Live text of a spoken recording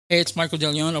Hey, it's Michael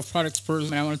DeLeon of Product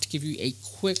Spurs, and I wanted to give you a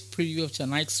quick preview of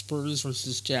tonight's Spurs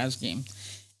versus Jazz game.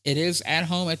 It is at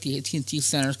home at the AT&T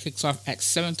Center. Kicks off at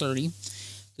 7:30.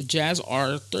 The Jazz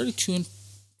are 32 and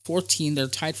 14. They're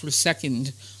tied for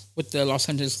second with the Los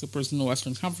Angeles Clippers in the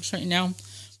Western Conference right now,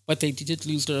 but they did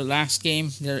lose their last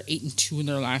game. They're 8 and 2 in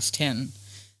their last 10.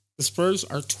 The Spurs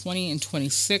are 20 and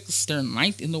 26. They're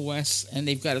ninth in the West, and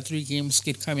they've got a 3-game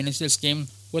skid coming into this game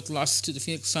with losses to the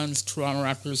Phoenix Suns, Toronto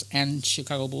Raptors, and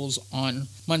Chicago Bulls on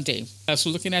Monday. So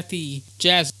looking at the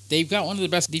Jazz, they've got one of the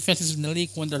best defenses in the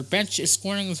league. When their bench is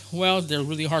scoring well, they're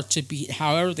really hard to beat.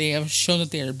 However, they have shown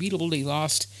that they are beatable. They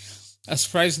lost a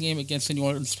surprising game against the New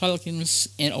Orleans Pelicans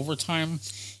in overtime.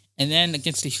 And then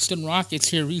against the Houston Rockets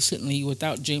here recently,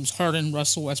 without James Harden,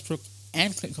 Russell Westbrook,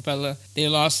 and Clint Capella, they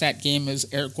lost that game as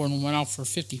Eric Gordon went out for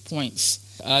 50 points.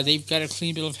 They've got a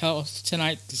clean bill of health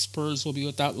tonight. The Spurs will be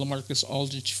without LaMarcus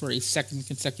Aldridge for a second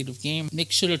consecutive game.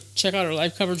 Make sure to check out our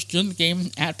live coverage during the game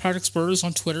at Product Spurs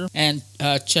on Twitter, and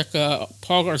check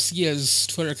Paul Garcia's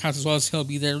Twitter account as well, as he'll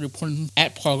be there reporting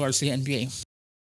at Paul Garcia NBA.